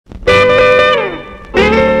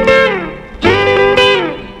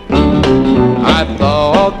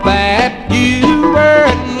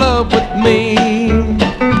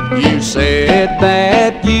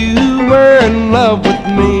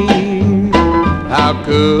How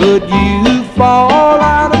could you fall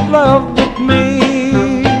out of love with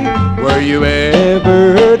me? Were you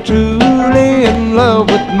ever truly in love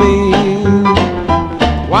with me?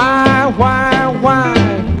 Why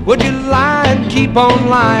would you lie and keep on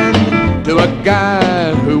lying to a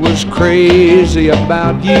guy who was crazy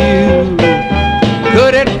about you?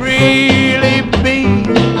 Could it really be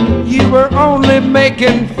you were only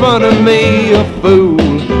making fun of me, a fool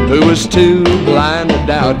who was too blind to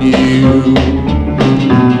doubt you?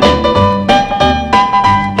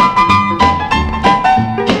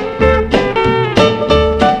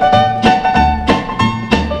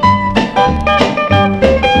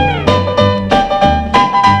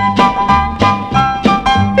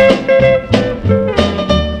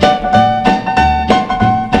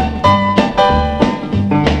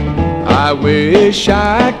 I wish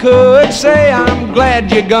I could say I'm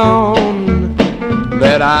glad you're gone,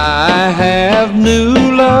 that I have new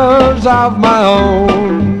loves of my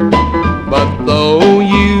own. But though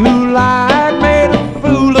you lied, made a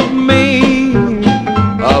fool of me,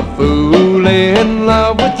 a fool in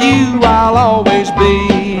love with you I'll always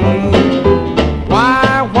be. Why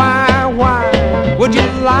would you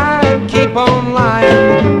lie and keep on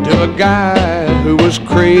lying to a guy who was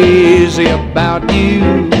crazy about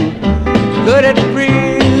you? Could it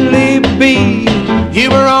really be you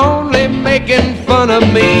were only making fun of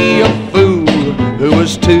me, a fool who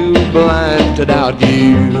was too blind to doubt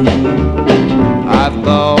you? I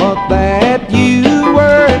thought that you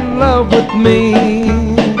were in love with me.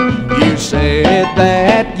 You said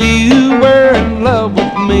that you were in love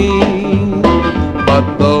with me.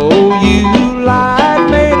 But though you lied,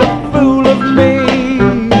 made a fool of me,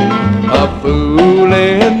 a fool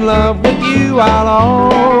in love with you I'll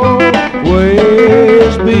always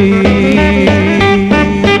be.